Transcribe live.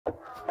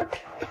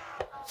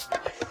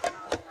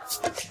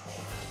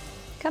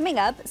Coming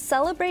up,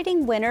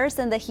 celebrating winners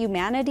in the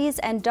humanities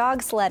and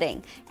dog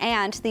sledding,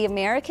 and the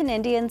American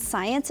Indian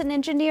Science and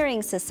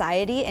Engineering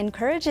Society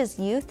encourages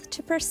youth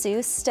to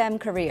pursue STEM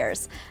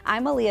careers.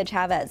 I'm Aaliyah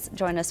Chavez.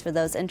 Join us for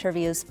those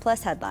interviews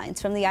plus headlines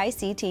from the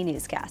ICT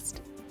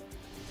Newscast.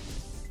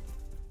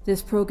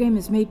 This program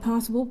is made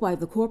possible by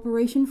the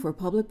Corporation for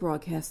Public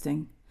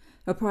Broadcasting,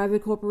 a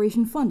private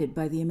corporation funded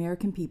by the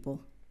American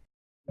people.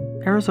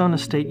 Arizona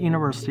State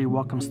University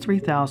welcomes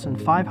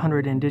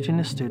 3,500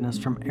 Indigenous students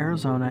from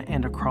Arizona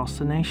and across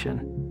the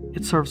nation.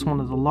 It serves one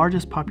of the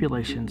largest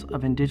populations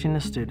of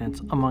Indigenous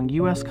students among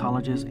U.S.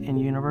 colleges and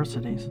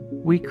universities.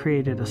 We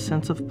created a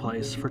sense of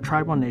place for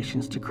tribal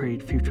nations to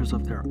create futures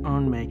of their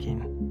own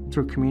making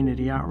through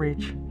community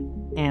outreach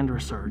and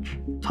research,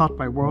 taught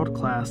by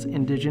world-class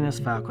Indigenous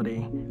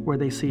faculty where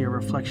they see a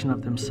reflection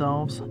of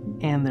themselves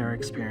and their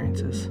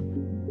experiences.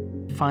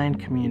 Find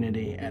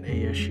community at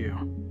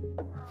ASU.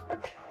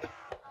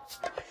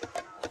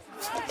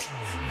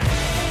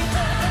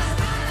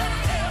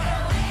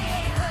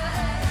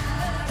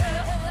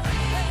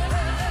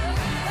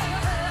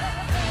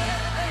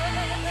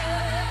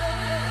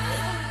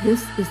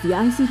 This is the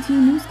ICT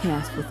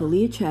Newscast with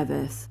Aaliyah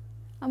Chavez.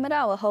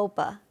 Amadawa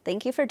Hopa,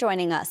 thank you for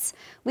joining us.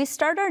 We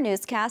start our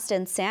newscast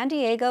in San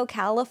Diego,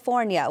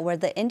 California, where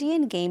the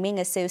Indian Gaming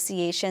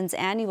Association's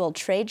annual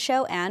trade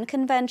show and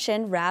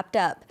convention wrapped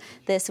up.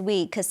 This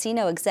week,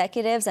 casino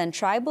executives and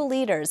tribal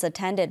leaders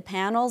attended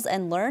panels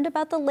and learned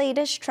about the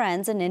latest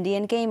trends in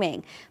Indian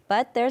gaming.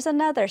 But there's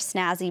another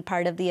snazzy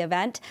part of the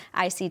event.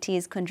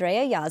 ICT's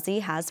Kundrea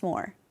Yazi has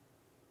more.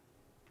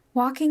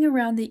 Walking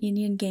around the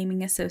Indian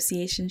Gaming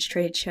Association's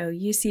trade show,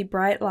 you see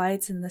bright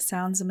lights and the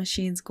sounds of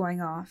machines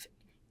going off.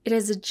 It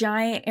is a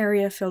giant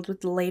area filled with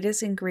the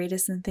latest and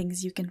greatest in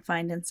things you can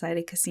find inside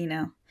a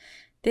casino.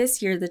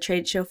 This year, the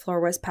trade show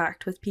floor was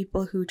packed with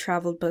people who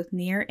traveled both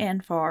near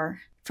and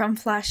far. From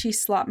flashy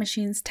slot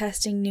machines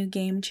testing new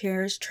game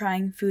chairs,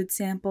 trying food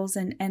samples,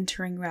 and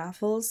entering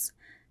raffles,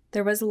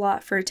 there was a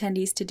lot for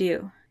attendees to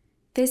do.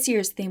 This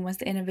year's theme was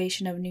the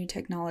innovation of new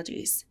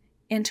technologies.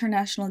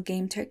 International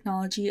Game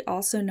Technology,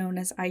 also known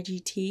as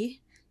IGT,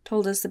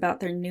 told us about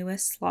their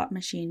newest slot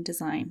machine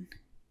design.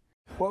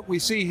 What we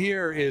see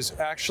here is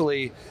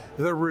actually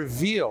the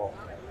reveal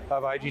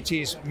of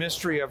IGT's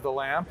Mystery of the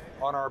Lamp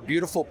on our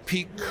beautiful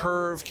peak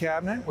curve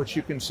cabinet, which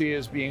you can see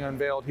is being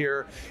unveiled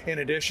here in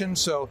addition.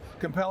 So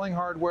compelling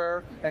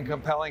hardware and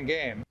compelling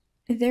game.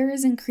 There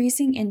is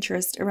increasing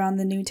interest around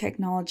the new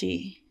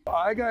technology.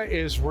 IGA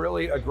is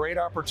really a great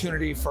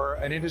opportunity for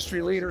an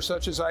industry leader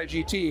such as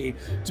IGT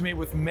to meet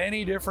with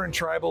many different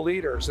tribal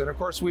leaders. And of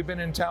course, we've been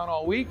in town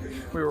all week.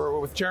 We were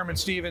with Chairman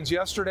Stevens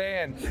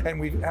yesterday, and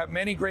we have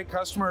many great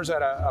customers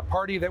at a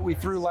party that we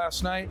threw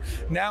last night.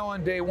 Now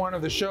on day one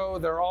of the show,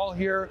 they're all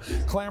here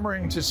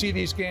clamoring to see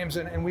these games.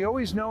 And we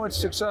always know it's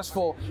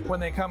successful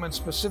when they come and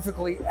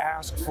specifically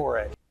ask for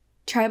it.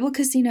 Tribal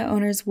casino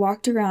owners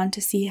walked around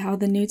to see how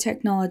the new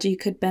technology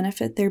could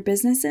benefit their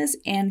businesses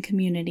and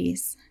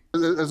communities.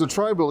 As a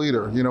tribal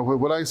leader,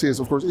 what I see is,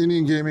 of course,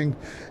 Indian gaming,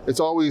 it's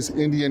always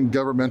Indian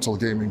governmental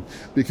gaming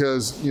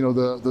because,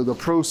 the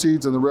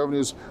proceeds and the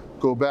revenues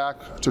go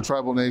back to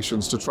tribal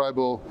nations, to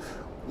tribal,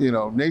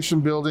 nation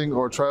building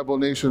or tribal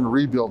nation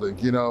rebuilding.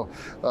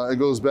 It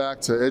goes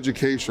back to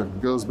education,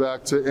 it goes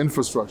back to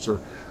infrastructure,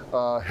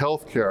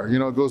 healthcare,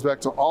 it goes back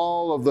to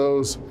all of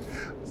those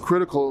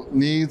critical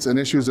needs and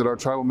issues that our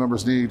tribal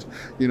members need,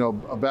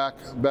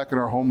 back in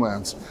our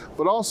homelands.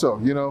 But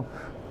also,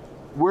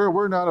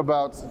 we're not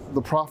about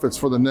the profits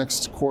for the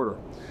next quarter.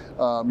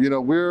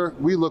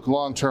 We look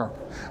long term.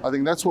 I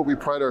think that's what we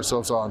pride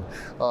ourselves on.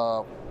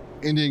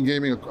 Indian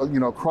gaming,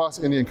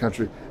 across Indian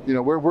country.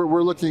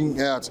 We're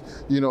looking at,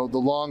 the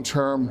long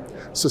term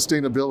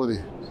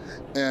sustainability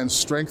and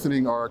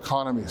strengthening our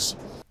economies.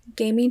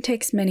 Gaming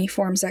takes many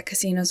forms at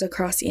casinos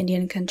across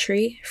Indian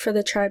country. For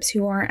the tribes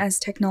who aren't as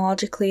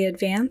technologically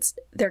advanced,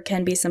 there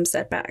can be some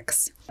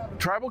setbacks.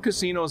 Tribal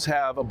casinos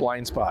have a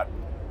blind spot,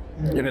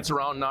 and it's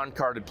around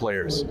non-carded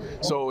players.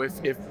 So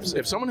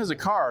if someone has a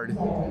card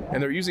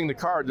and they're using the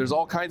card, there's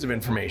all kinds of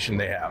information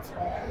they have.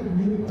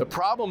 The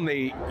problem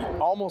they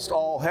almost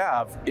all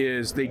have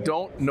is they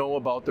don't know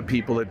about the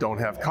people that don't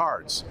have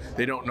cards.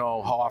 They don't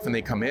know how often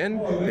they come in,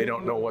 they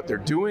don't know what they're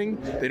doing,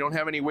 they don't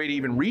have any way to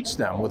even reach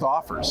them with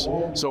offers.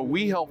 So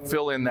we help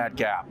fill in that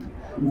gap.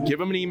 Give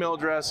them an email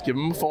address, give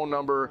them a phone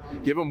number,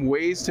 give them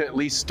ways to at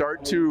least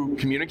start to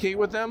communicate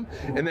with them,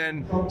 and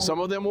then some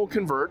of them will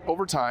convert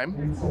over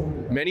time.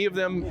 Many of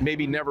them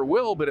maybe never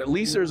will, but at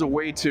least there's a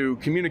way to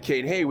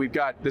communicate, hey, we've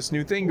got this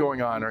new thing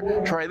going on,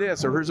 or try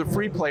this, or here's a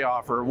free play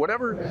offer, or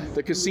whatever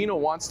the casino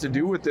wants to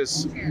do with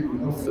this,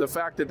 the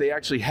fact that they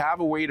actually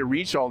have a way to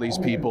reach all these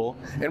people.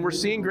 And we're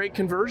seeing great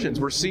conversions.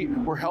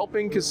 We're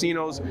helping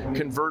casinos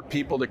convert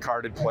people to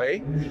carded play,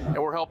 and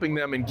we're helping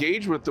them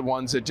engage with the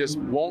ones that just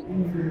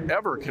won't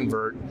ever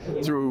convert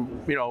through,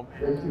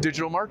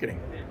 digital marketing.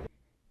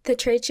 The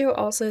trade show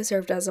also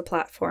served as a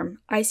platform.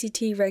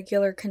 ICT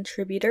regular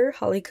contributor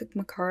Holly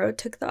Cook-Macaro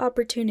took the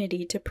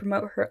opportunity to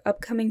promote her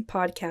upcoming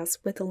podcast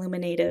with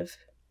Illuminative.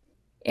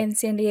 In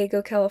San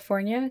Diego,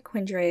 California,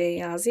 Quindrea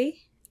Yazzie,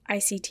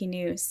 ICT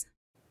News.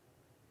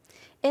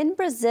 In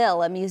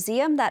Brazil, a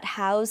museum that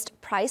housed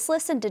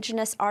priceless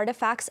indigenous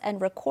artifacts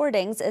and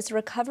recordings is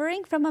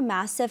recovering from a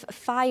massive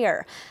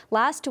fire.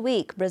 Last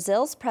week,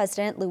 Brazil's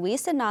President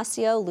Luiz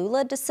Inácio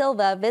Lula da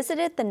Silva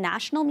visited the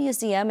National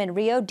Museum in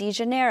Rio de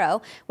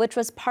Janeiro, which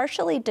was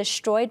partially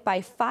destroyed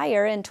by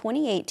fire in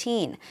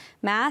 2018.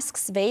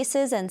 Masks,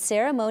 vases, and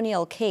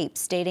ceremonial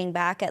capes dating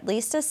back at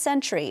least a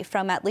century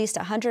from at least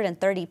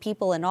 130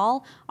 people in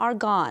all are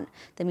gone.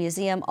 The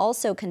museum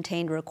also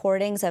contained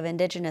recordings of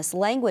indigenous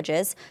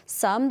languages,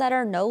 some that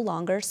are no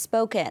longer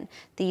spoken.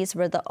 These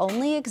were the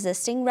only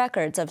existing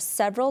records of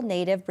several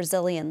native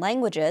Brazilian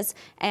languages,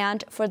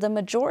 and for the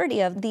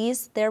majority of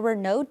these, there were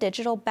no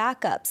digital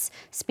backups.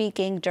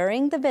 Speaking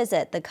during the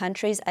visit, the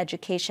country's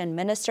education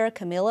minister,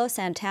 Camilo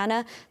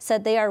Santana,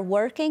 said they are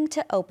working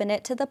to open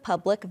it to the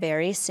public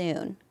very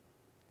soon.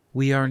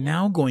 We are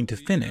now going to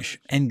finish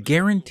and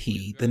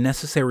guarantee the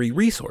necessary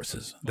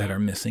resources that are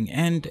missing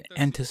and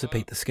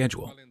anticipate the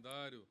schedule.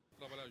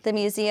 The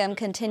museum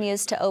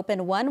continues to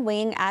open one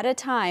wing at a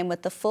time,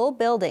 with the full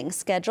building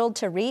scheduled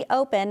to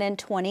reopen in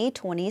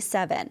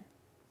 2027.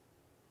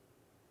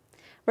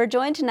 We're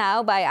joined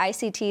now by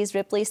ICT's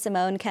Ripley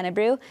Simone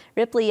Kennebrew.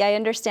 Ripley, I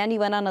understand you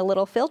went on a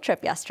little field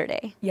trip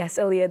yesterday. Yes,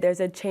 Aaliyah, there's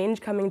a change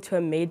coming to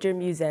a major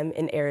museum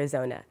in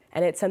Arizona,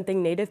 and it's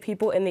something Native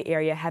people in the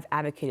area have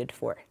advocated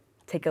for.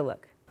 Take a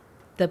look.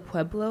 The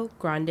Pueblo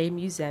Grande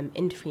Museum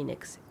in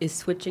Phoenix is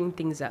switching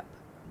things up.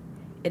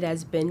 It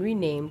has been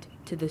renamed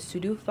to the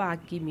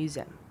Iditarod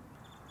Museum.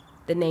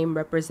 The name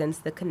represents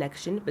the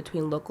connection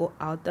between local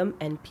Altam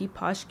and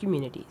Pipash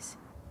communities.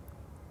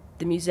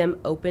 The museum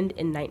opened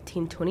in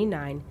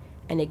 1929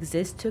 and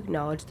exists to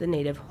acknowledge the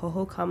native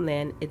Hohokam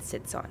land it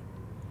sits on,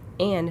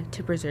 and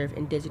to preserve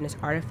indigenous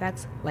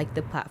artifacts like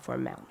the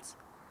platform mounds.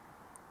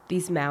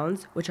 These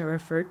mounds, which are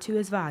referred to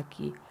as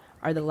Vaaki,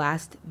 are the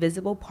last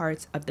visible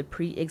parts of the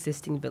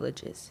pre-existing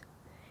villages.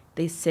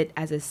 They sit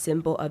as a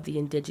symbol of the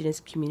indigenous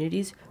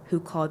communities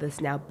who call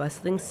this now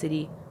bustling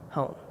city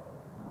home.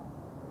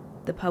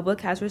 The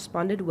public has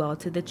responded well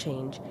to the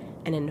change,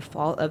 and in the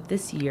fall of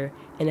this year,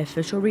 an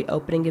official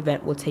reopening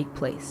event will take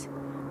place,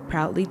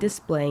 proudly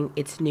displaying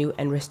its new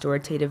and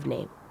restorative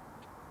name.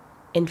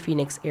 In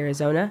Phoenix,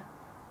 Arizona,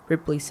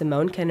 Ripley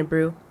Simone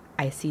Kennebrew,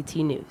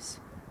 ICT News.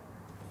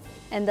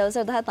 And those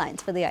are the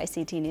headlines for the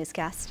ICT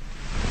Newscast.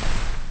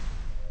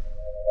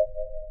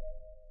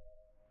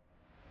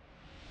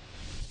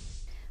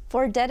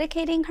 For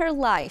dedicating her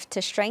life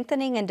to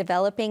strengthening and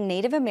developing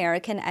Native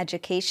American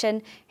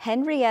education,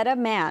 Henrietta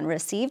Mann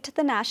received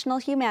the National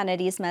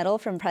Humanities Medal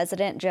from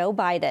President Joe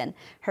Biden.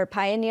 Her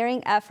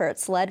pioneering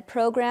efforts led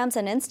programs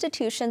and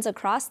institutions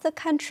across the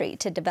country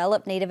to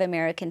develop Native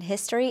American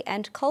history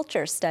and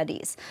culture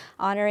studies,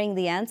 honoring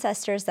the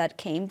ancestors that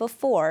came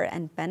before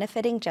and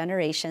benefiting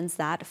generations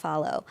that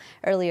follow.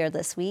 Earlier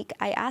this week,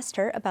 I asked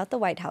her about the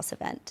White House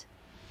event.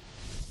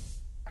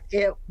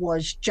 It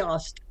was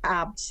just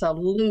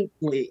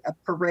absolutely a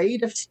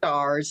parade of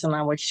stars, and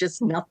I was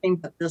just nothing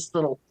but this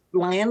little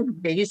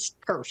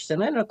land-based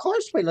person. And of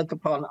course, we look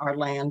upon our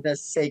land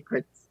as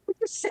sacred. We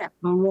just sat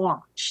and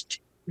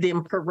watched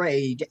them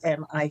parade,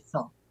 and I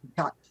thought,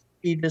 got to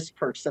be this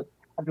person.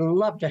 I'd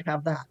love to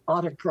have that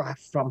autograph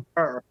from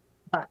her,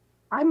 but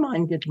I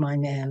minded my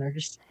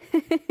manners.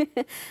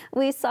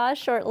 We saw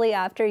shortly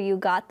after you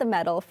got the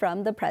medal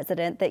from the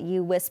president that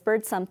you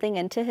whispered something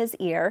into his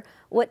ear.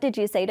 What did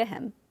you say to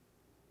him?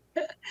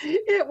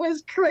 It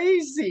was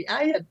crazy.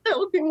 I had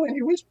told him when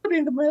he was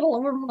putting the medal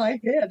over my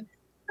head,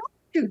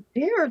 don't you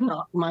dare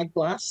knock my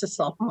glasses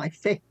off my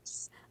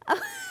face.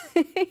 And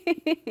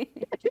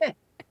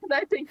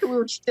I think we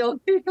were still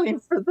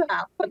giggling for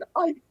that,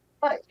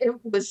 but it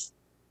was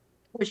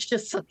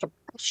just such a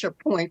pressure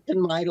point in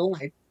my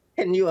life.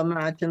 Can you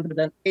imagine that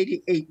an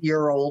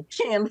 88-year-old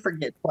can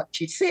forget what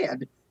she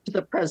said to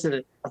the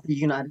President of the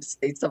United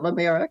States of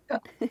America?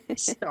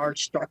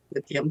 Starstruck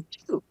with him,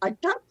 too. I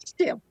touched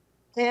him.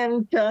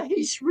 And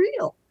he's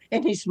real,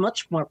 and he's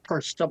much more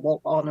personable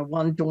on a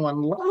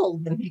one-to-one level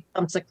than he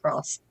comes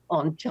across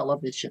on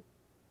television.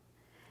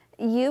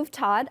 You've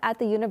taught at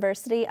the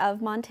University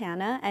of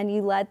Montana, and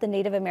you led the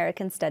Native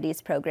American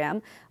Studies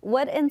program.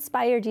 What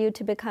inspired you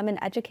to become an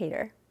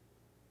educator?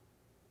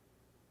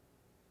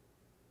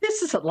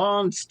 This is a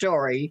long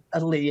story,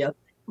 Aaliyah,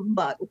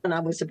 but when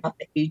I was about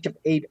the age of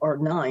 8 or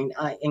 9,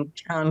 I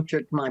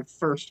encountered my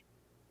first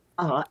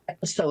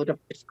episode of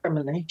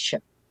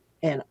discrimination.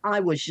 And I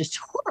was just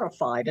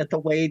horrified at the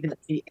way that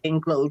the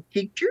Anglo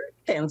teachers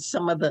and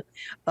some of the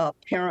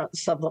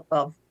parents of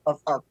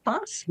our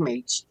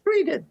classmates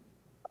treated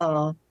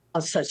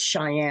us as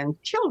Cheyenne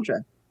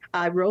children.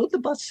 I rode the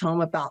bus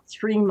home about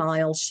 3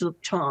 miles to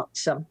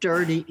taunts of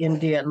dirty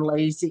Indian,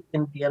 lazy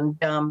Indian,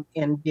 dumb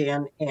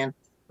Indian, and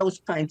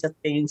those kinds of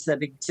things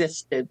that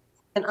existed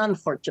and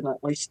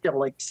unfortunately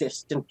still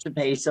exist in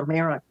today's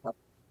America.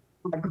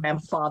 My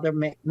grandfather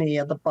met me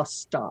at the bus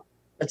stop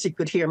as he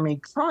could hear me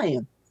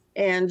crying.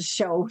 And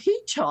so he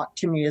taught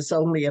to me as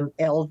only an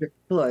elder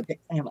could.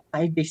 And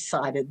I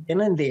decided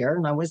then and there,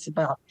 and I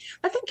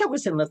think I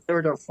was in the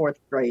 3rd or 4th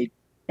grade,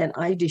 and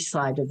I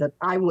decided that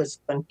I was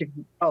going to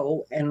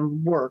go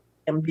and work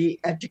and be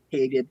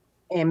educated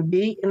and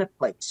be in a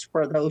place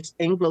where those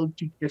Anglo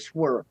teachers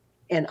were.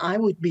 And I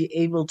would be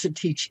able to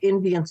teach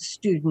Indian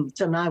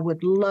students, and I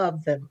would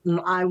love them, and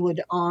I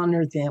would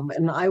honor them,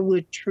 and I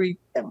would treat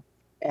them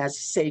as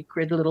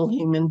sacred little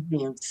human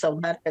beings. So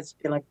that has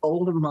been a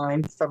goal of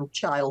mine from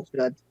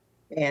childhood.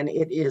 And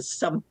it is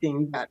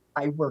something that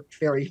I worked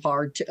very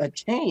hard to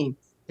attain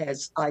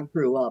as I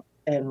grew up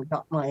and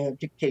got my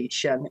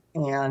education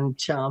and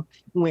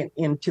went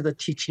into the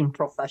teaching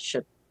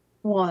profession.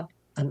 What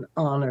an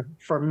honor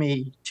for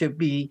me to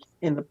be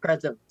in the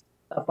presence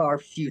of our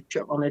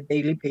future on a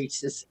daily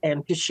basis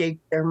and to shape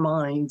their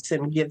minds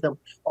and give them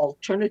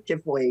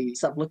alternative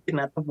ways of looking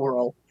at the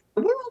world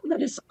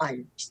that is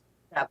ours,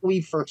 that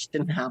we first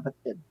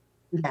inhabited,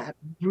 that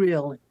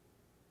really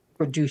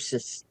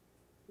produces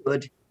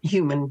good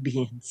human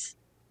beings.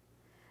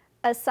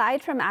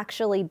 Aside from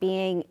actually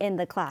being in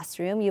the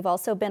classroom, you've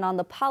also been on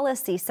the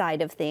policy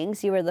side of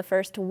things. You were the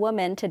first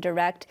woman to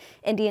direct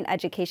Indian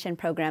education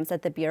programs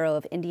at the Bureau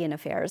of Indian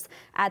Affairs.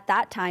 At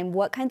that time,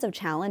 what kinds of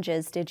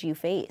challenges did you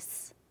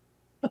face?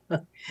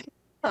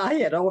 I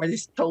had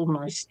always told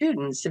my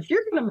students, if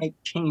you're going to make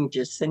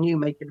changes, then you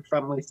make it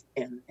from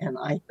within. And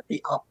I had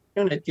the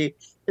opportunity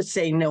to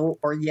say no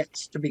or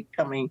yes to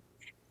becoming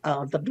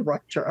the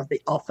director of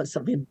the Office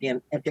of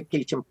Indian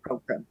Education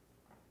Program.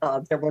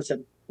 There was a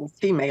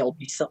female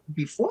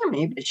before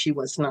me, but she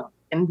was not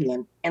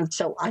Indian. And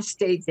so I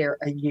stayed there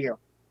a year.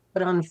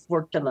 But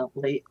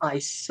unfortunately, I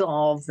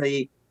saw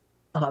the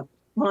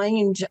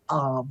kind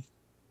of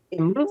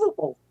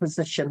immovable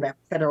position that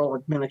federal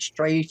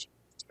administrative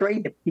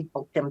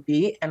people can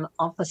be and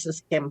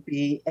offices can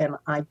be. And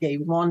I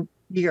gave 1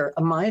 year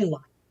of my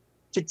life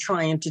to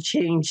trying to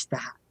change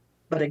that.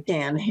 But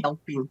again,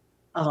 helping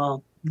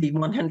the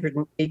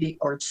 180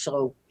 or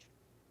so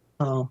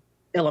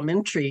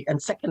elementary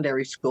and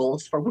secondary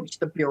schools for which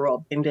the Bureau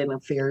of Indian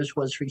Affairs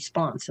was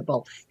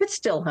responsible. It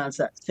still has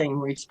that same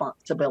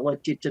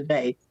responsibility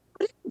today.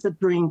 But it was a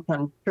dream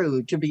come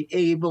true to be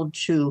able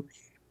to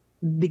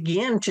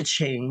begin to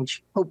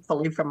change,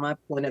 hopefully from my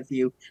point of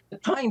view, the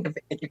kind of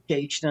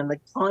education and the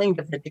kind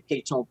of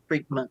educational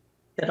treatment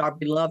that our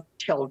beloved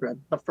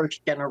children, the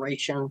first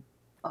generation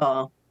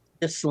of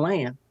this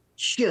land,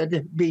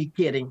 should be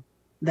getting.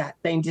 That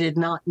they did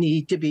not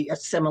need to be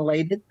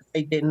assimilated.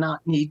 They did not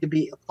need to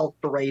be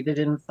acculturated.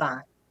 In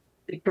fact,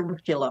 the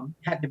curriculum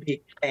had to be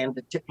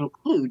expanded to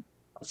include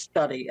a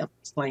study of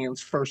this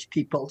land's first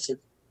peoples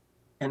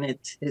and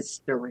its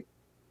history.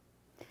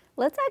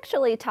 Let's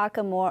actually talk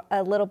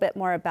a little bit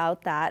more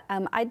about that.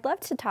 I'd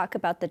love to talk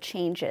about the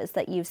changes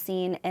that you've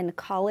seen in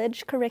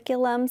college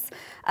curriculums.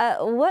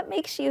 What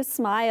makes you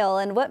smile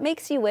and what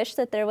makes you wish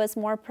that there was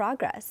more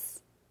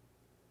progress?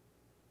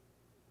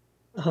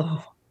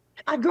 Oh.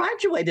 I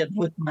graduated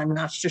with my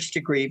master's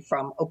degree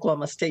from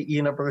Oklahoma State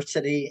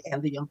University,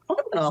 and the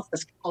employment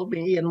office called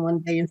me in one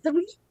day and said,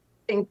 "We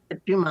think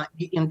that you might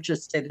be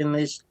interested in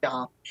this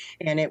job."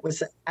 And it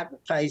was an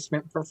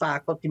advertisement for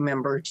faculty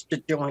members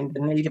to join the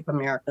Native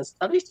American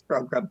Studies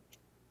program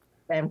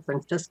at San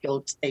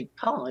Francisco State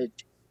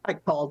College. I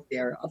called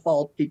there, of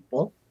all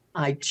people.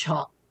 I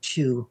talked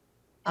to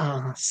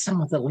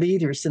some of the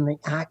leaders in the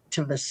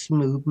activist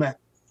movement.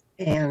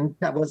 And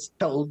I was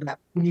told that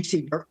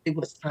UC Berkeley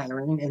was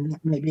hiring and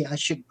that maybe I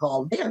should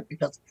call there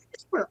because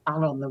they were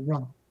out on the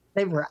run.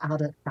 They were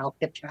out at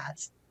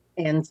Alcatraz.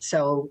 And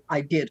so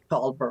I did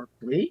call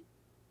Berkeley,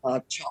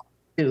 talked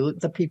to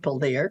the people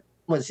there,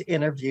 was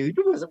interviewed,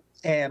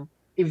 and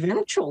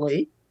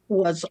eventually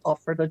was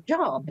offered a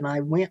job. And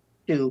I went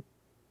to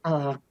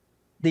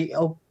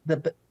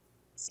the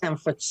San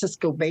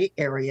Francisco Bay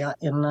Area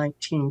in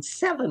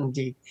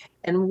 1970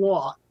 and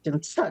walked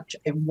in such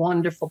a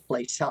wonderful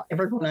place.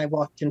 However, when I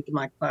walked into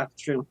my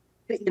classroom,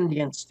 the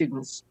Indian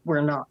students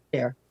were not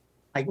there.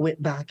 I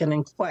went back and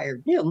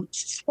inquired,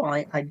 which is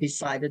why I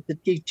decided to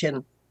teach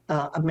in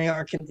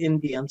American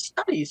Indian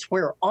Studies.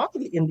 Where are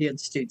the Indian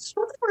students?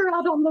 Well, they were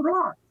out on the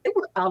rock. They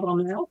were out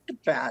on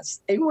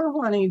Alcatraz. They were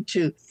wanting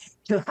to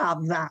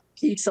have that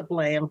piece of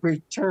land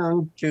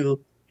returned to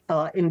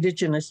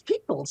Indigenous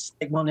peoples.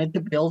 They wanted to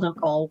build an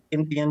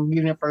all-Indian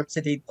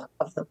University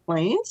of the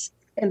Plains,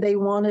 and they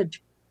wanted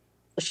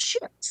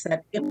ships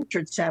that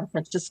entered San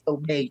Francisco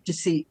Bay to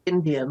see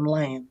Indian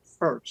land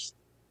first.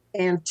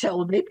 And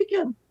so they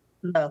began,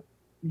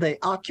 the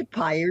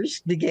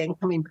occupiers began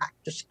coming back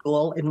to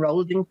school,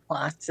 enrolled in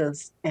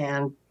classes,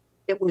 and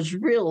it was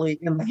really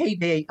in the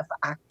heyday of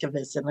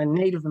activism. And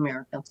Native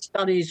American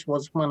Studies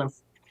was one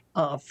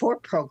of 4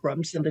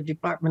 programs in the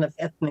Department of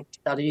Ethnic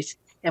Studies.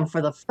 And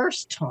for the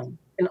first time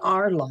in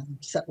our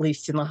lives, at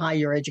least in the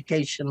higher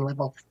education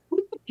level,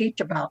 we could teach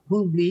about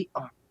who we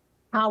are,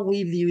 how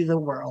we view the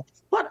world,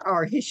 what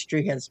our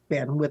history has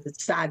been with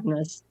its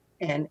sadness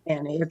and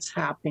its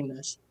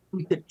happiness.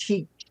 We could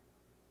teach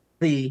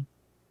the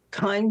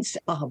kinds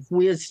of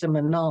wisdom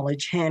and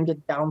knowledge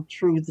handed down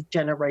through the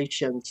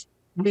generations,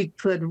 we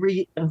could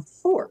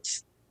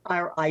reinforce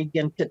our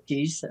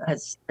identities,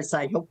 as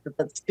I hope that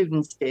the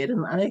students did,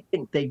 and I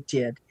think they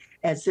did,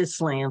 as this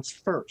land's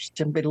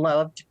first and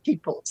beloved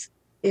peoples.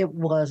 It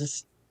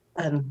was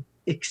an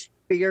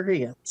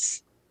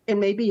experience and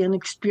maybe an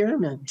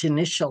experiment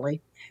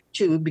initially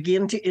to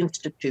begin to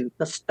institute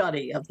the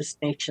study of this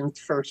nation's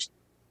first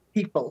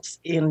peoples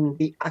in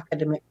the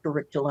academic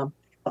curriculum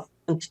of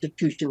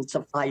institutions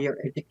of higher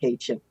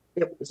education.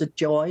 It was a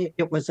joy,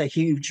 it was a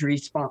huge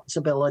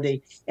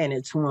responsibility, and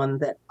it's one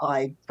that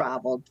I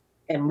traveled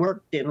and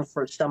worked in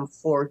for some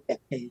 4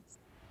 decades.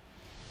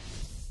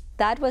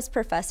 That was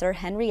Professor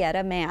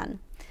Henrietta Mann.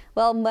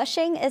 Well,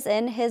 mushing is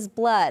in his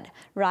blood.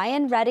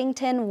 Ryan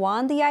Redington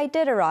won the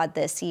Iditarod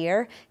this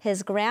year.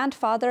 His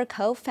grandfather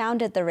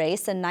co-founded the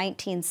race in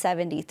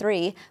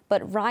 1973,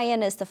 but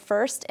Ryan is the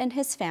first in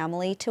his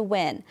family to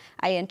win.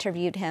 I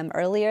interviewed him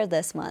earlier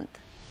this month.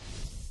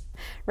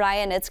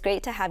 Ryan, it's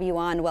great to have you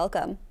on.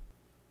 Welcome.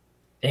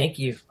 Thank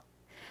you.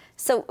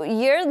 So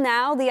you're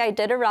now the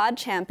Iditarod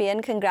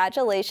champion.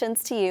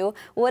 Congratulations to you.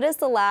 What has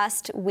the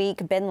last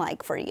week been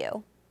like for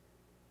you?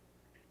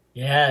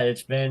 Yeah,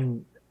 it's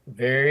been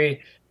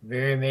very,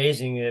 very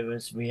amazing.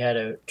 We had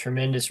a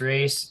tremendous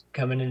race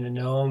coming into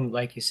Nome.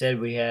 Like you said,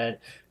 we had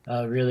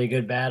a really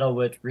good battle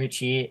with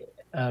Richie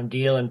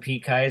Deal and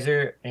Pete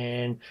Kaiser,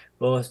 and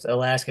both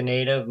Alaska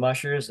Native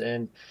mushers,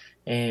 and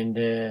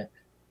the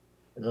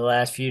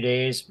last few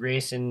days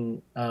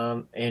racing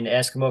in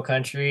Eskimo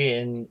country,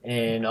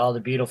 and all the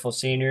beautiful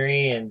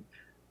scenery, and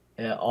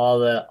all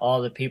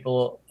the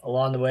people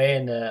along the way,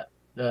 and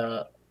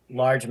the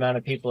large amount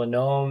of people in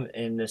Nome,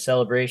 and the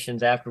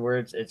celebrations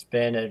afterwards. It's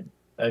been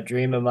a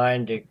dream of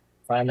mine to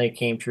finally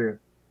came true.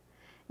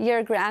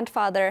 Your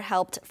grandfather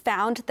helped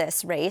found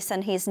this race,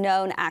 and he's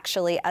known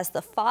actually as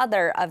the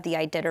father of the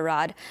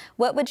Iditarod.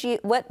 What do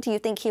you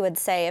think he would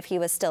say if he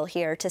was still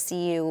here to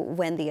see you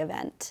win the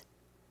event?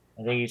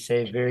 I think he'd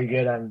say, very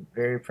good. I'm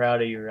very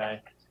proud of you,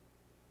 Ryan.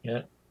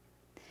 Yeah.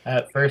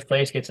 First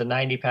place gets a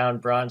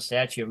 90-pound bronze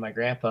statue of my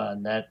grandpa,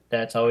 and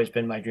that's always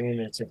been my dream,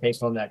 is to take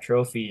home that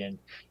trophy. And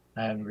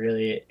I'm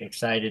really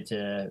excited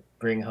to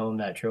bring home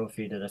that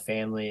trophy to the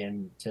family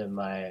and to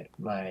my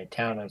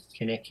town of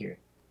Kinnick here.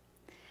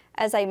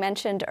 As I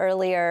mentioned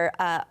earlier,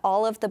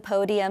 all of the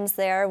podiums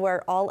there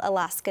were all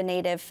Alaska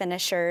Native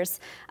finishers.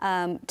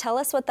 Tell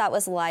us what that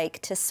was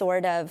like to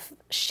sort of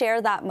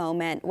share that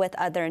moment with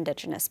other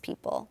Indigenous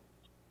people.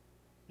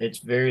 It's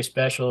very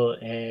special,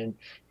 and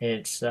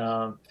it's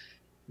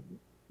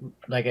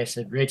like I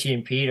said, Richie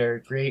and Pete are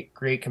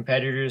great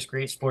competitors,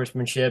 great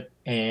sportsmanship,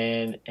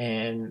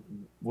 and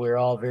we're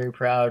all very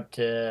proud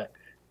to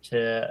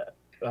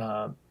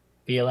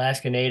be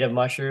Alaska Native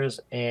mushers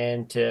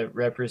and to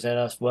represent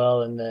us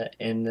well in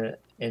the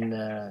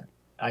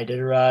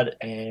Iditarod,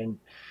 and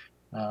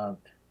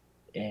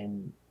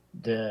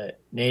the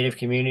Native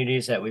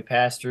communities that we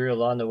pass through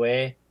along the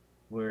way.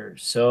 We're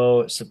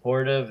so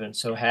supportive and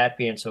so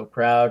happy and so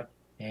proud,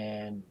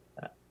 and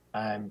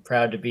I'm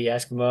proud to be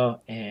Eskimo,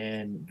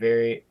 and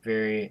very,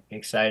 very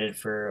excited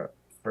for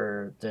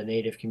the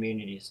Native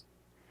communities.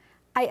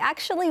 I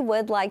actually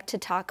would like to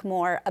talk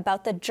more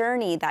about the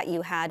journey that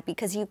you had,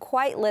 because you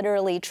quite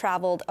literally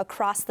traveled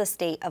across the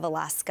state of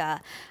Alaska.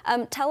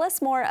 Tell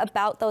us more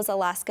about those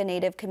Alaska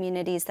Native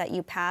communities that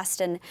you passed,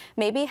 and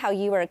maybe how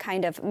you were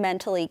kind of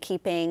mentally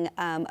keeping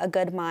a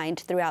good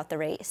mind throughout the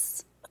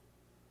race.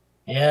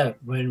 Yeah,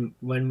 when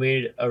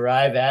we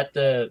arrive at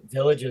the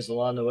villages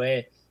along the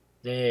way,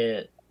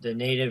 the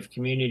Native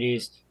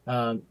communities,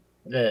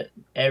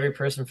 every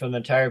person from the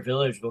entire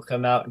village will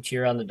come out and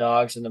cheer on the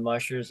dogs and the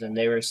mushers, and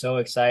they were so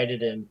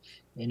excited, and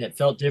it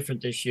felt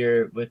different this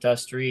year with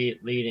us three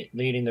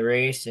leading the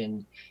race,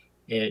 and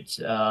it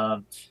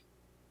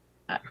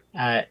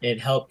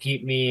helped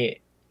keep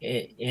me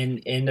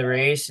in the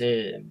race.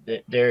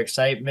 Their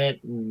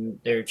excitement and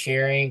their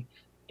cheering,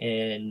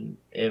 and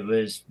it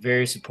was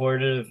very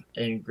supportive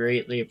and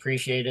greatly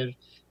appreciated,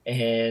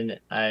 and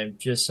I'm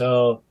just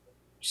so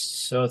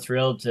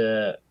thrilled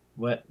to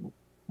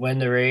win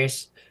the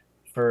race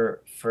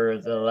for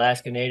the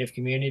Alaska Native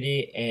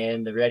community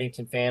and the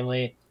Redington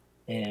family,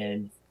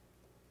 and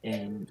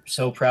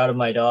so proud of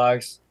my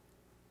dogs.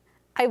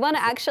 I want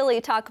to actually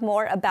talk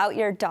more about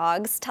your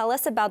dogs. Tell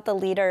us about the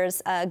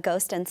leaders,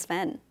 Ghost and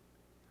Sven.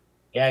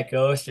 Yeah,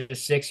 Ghost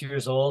is 6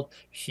 years old.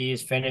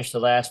 She's finished the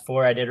last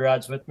 4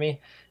 Iditarods with me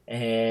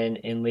and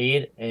in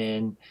lead,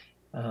 and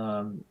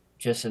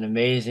just an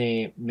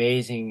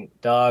amazing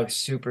dog,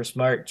 super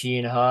smart, G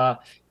and Ha,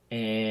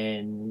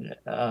 and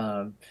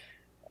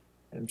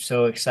I'm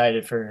so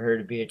excited for her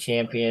to be a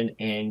champion.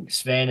 And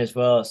Sven as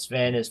well.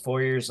 Sven is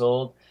 4 years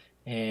old,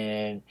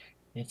 and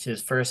it's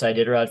his first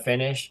Iditarod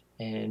finish,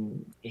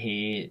 and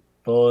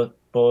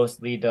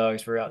both lead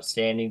dogs were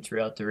outstanding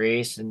throughout the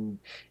race, and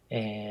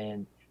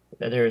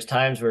there was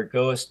times where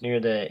Ghost, near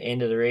the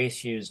end of the race,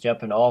 she was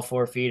jumping all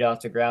 4 feet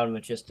off the ground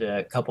with just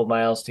a couple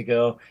miles to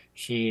go.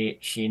 She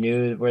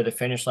knew where the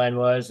finish line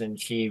was, and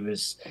she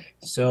was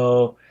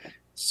so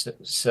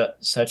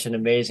such an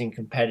amazing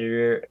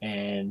competitor,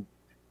 and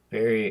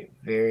very,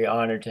 very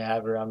honored to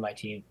have her on my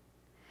team.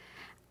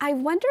 I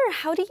wonder,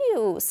 how do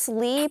you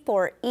sleep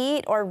or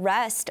eat or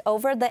rest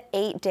over the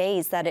 8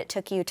 days that it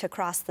took you to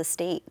cross the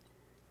state?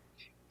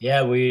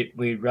 Yeah,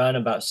 we run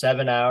about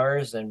 7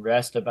 hours and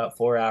rest about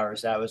 4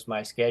 hours. That was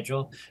my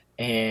schedule,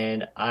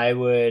 and I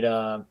would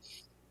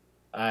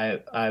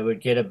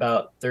get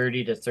about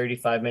 30 to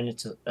 35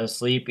 minutes of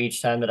sleep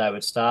each time that I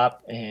would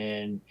stop,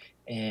 and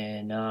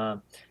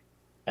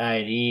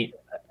I'd eat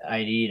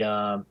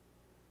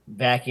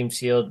vacuum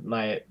sealed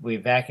my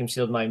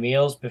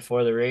meals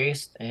before the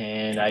race,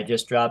 and I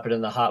just drop it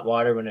in the hot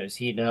water when it was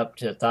heating up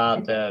to thaw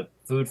out the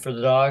food for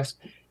the dogs,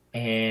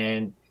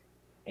 and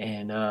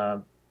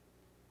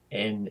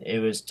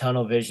it was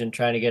tunnel vision,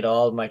 trying to get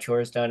all of my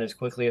chores done as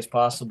quickly as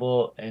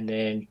possible. And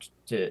then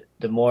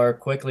the more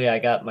quickly I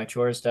got my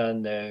chores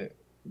done,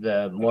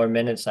 the more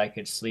minutes I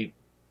could sleep.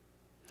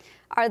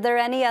 Are there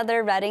any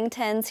other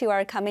Redingtons who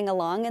are coming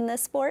along in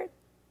this sport?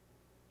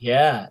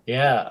 Yeah.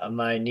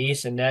 My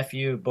niece and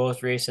nephew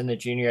both race in the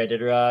junior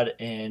Iditarod,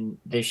 and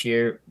this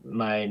year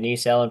my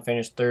niece Ellen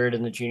finished 3rd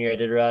in the junior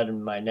Iditarod,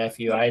 and my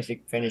nephew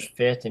Isaac finished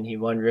 5th, and he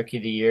won Rookie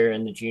of the Year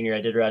in the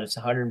junior Iditarod. It's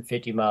a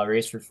 150-mile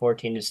race for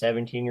 14 to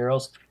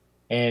 17-year-olds,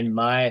 and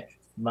my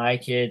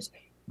kids,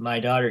 my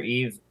daughter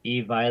Eve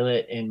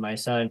Violet, and my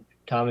son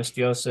Thomas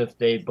Joseph,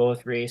 they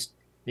both raced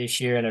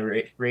this year in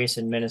a race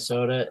in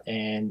Minnesota,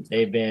 and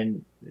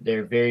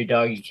they're very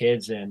doggy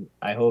kids, and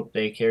I hope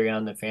they carry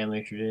on the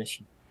family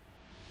tradition.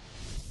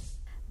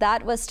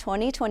 That was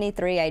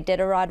 2023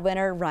 Iditarod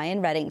winner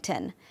Ryan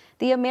Redington.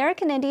 The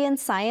American Indian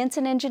Science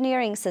and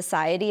Engineering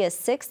Society is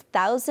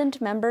 6,000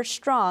 members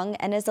strong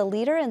and is a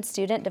leader in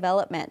student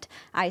development.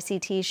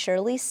 ICT's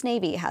Shirley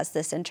Snavy has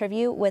this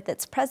interview with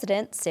its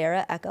president,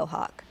 Sarah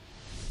Echohawk.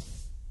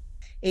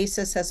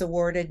 ASIS has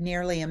awarded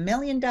nearly $1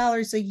 million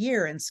a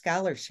year in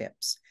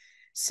scholarships.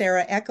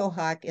 Sarah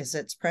Echohawk is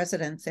its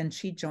president, and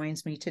she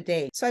joins me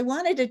today. So I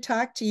wanted to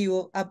talk to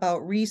you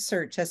about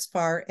research as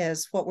far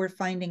as what we're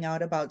finding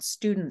out about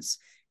students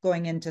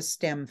going into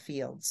STEM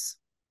fields.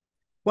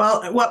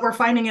 Well, what we're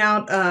finding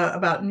out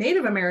about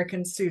Native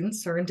American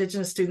students or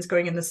Indigenous students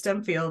going into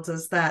STEM fields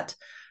is that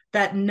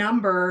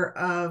number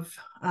of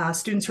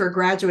students who are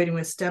graduating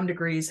with STEM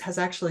degrees has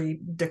actually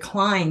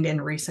declined in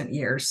recent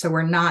years. So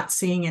we're not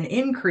seeing an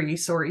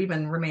increase or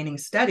even remaining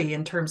steady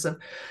in terms of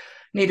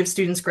Native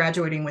students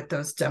graduating with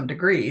those STEM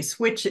degrees,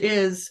 which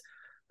is,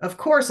 of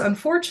course,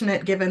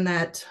 unfortunate given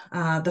that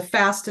the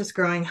fastest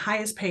growing,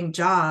 highest paying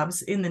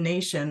jobs in the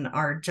nation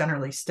are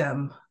generally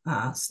STEM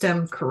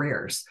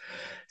careers.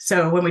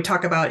 So when we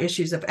talk about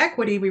issues of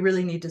equity, we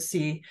really need to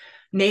see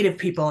Native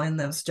people in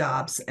those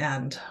jobs,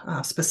 and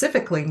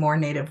specifically more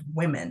Native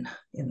women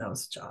in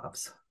those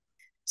jobs.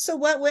 So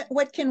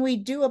what can we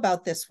do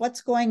about this?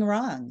 What's going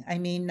wrong? I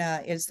mean,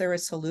 is there a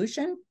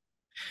solution?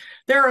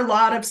 There are a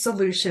lot of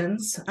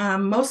solutions.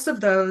 Most of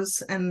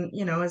those, and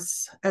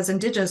as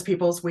Indigenous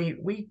peoples,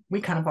 we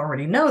kind of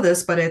already know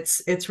this, but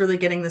it's really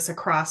getting this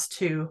across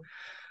to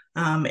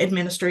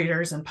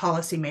administrators and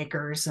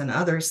policymakers and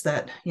others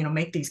that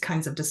make these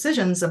kinds of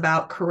decisions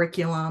about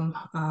curriculum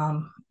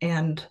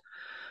and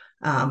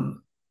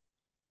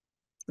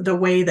the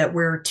way that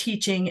we're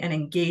teaching and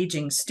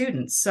engaging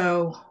students.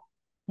 So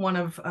one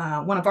of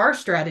our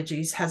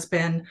strategies has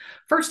been,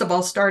 first of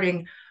all,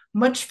 starting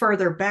much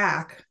further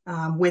back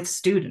with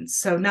students.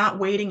 So not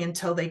waiting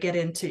until they get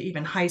into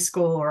even high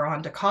school or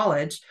on to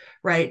college,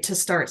 right, to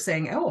start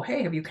saying, oh,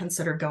 hey, have you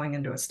considered going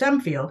into a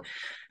STEM field?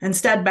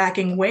 Instead,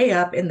 backing way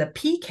up in the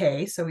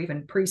PK, so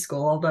even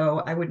preschool, although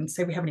I wouldn't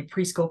say we have any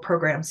preschool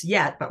programs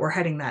yet, but we're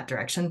heading that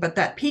direction. But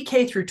that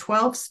PK through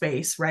 12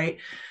 space, right,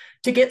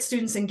 to get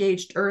students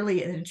engaged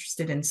early and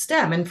interested in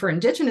STEM. And for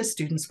Indigenous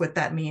students, what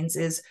that means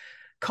is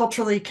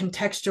culturally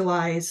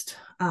contextualized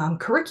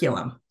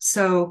curriculum.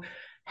 So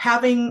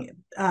having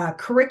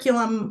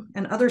curriculum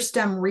and other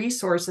STEM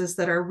resources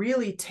that are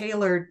really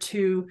tailored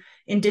to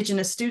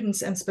Indigenous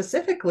students and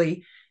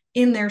specifically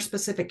in their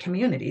specific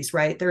communities,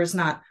 right? There is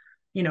not,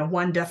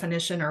 one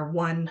definition or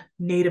one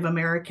Native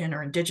American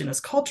or Indigenous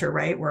culture,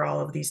 right? We're all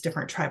of these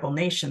different tribal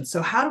nations.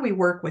 So how do we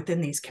work within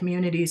these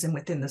communities and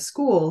within the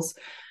schools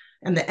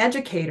and the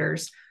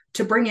educators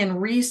to bring in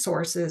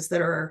resources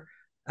that are,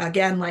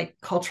 again, like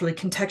culturally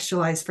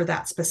contextualized for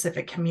that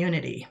specific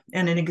community?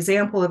 And an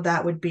example of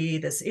that would be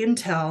this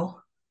Intel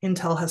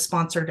has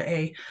sponsored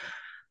a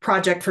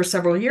project for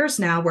several years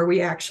now where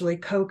we actually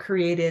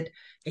co-created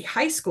a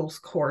high school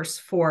course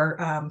for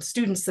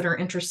students that are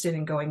interested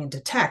in going into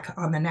tech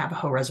on the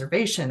Navajo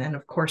reservation. And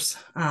of course,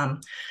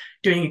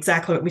 doing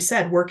exactly what we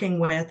said, working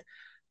with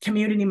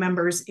community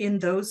members in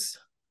those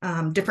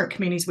different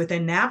communities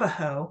within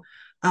Navajo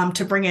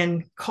to bring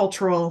in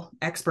cultural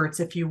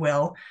experts, if you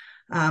will,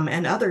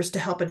 and others to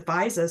help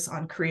advise us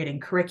on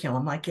creating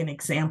curriculum. Like an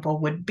example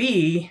would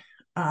be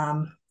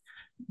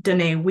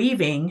Danae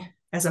weaving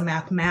as a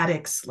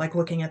mathematics, like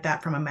looking at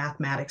that from a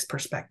mathematics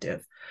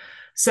perspective.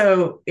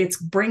 So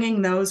it's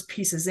bringing those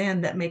pieces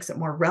in that makes it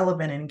more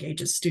relevant and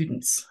engages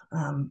students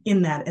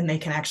in that, and they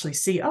can actually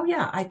see, oh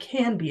yeah, I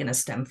can be in a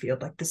STEM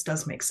field. Like, this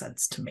does make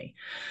sense to me.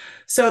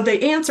 So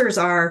the answers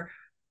are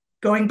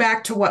going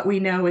back to what we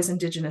know as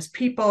Indigenous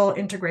people,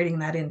 integrating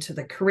that into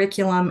the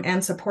curriculum,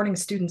 and supporting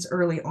students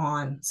early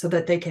on so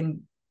that they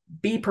can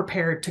be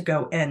prepared to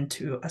go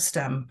into a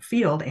STEM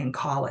field in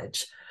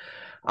college.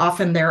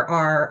 Often there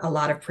are a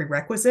lot of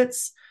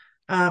prerequisites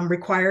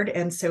required.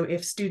 And so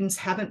if students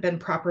haven't been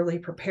properly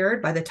prepared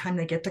by the time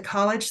they get to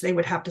college, they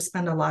would have to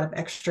spend a lot of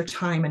extra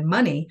time and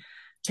money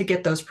to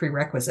get those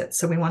prerequisites.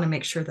 So we want to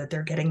make sure that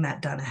they're getting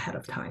that done ahead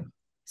of time.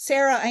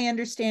 Sarah, I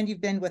understand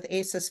you've been with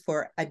ACES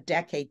for a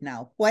decade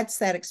now. What's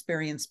that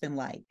experience been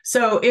like?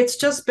 So it's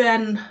just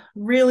been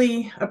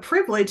really a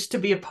privilege to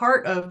be a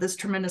part of this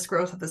tremendous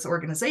growth of this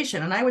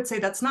organization. And I would say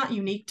that's not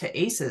unique to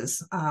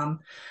ACES.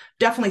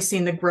 Definitely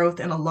seen the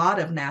growth in a lot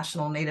of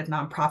national Native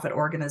nonprofit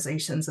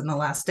organizations in the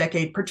last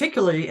decade,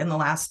 particularly in the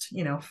last,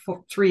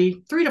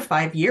 3 to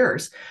 5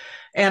 years.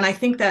 And I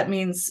think that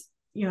means,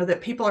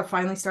 that people are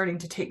finally starting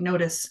to take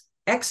notice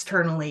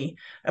externally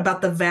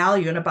about the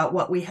value and about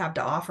what we have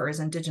to offer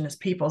as Indigenous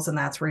peoples, and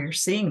that's where you're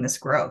seeing this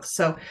growth.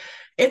 So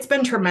it's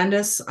been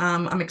tremendous.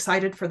 I'm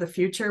excited for the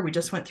future. We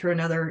just went through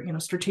another,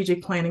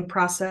 strategic planning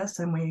process,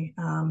 and we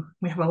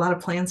have a lot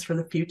of plans for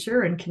the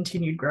future and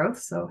continued growth.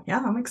 So yeah,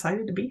 I'm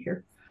excited to be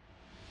here.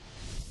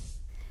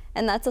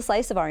 And that's a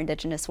slice of our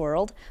Indigenous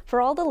world. For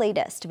all the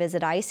latest,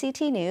 visit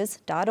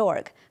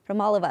ictnews.org.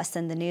 From all of us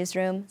in the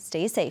newsroom,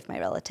 stay safe, my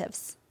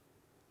relatives.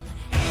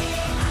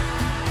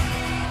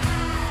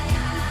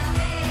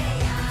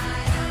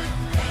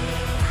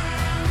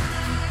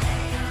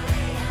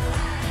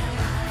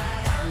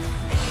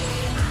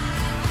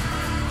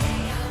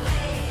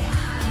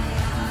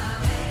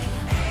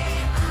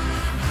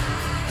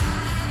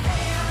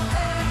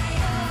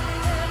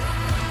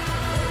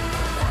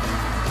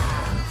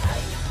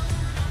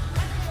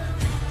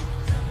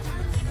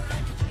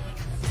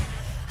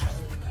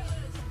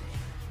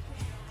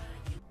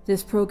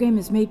 This program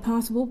is made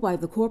possible by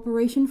the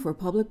Corporation for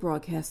Public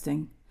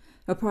Broadcasting,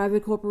 a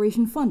private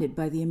corporation funded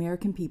by the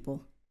American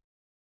people.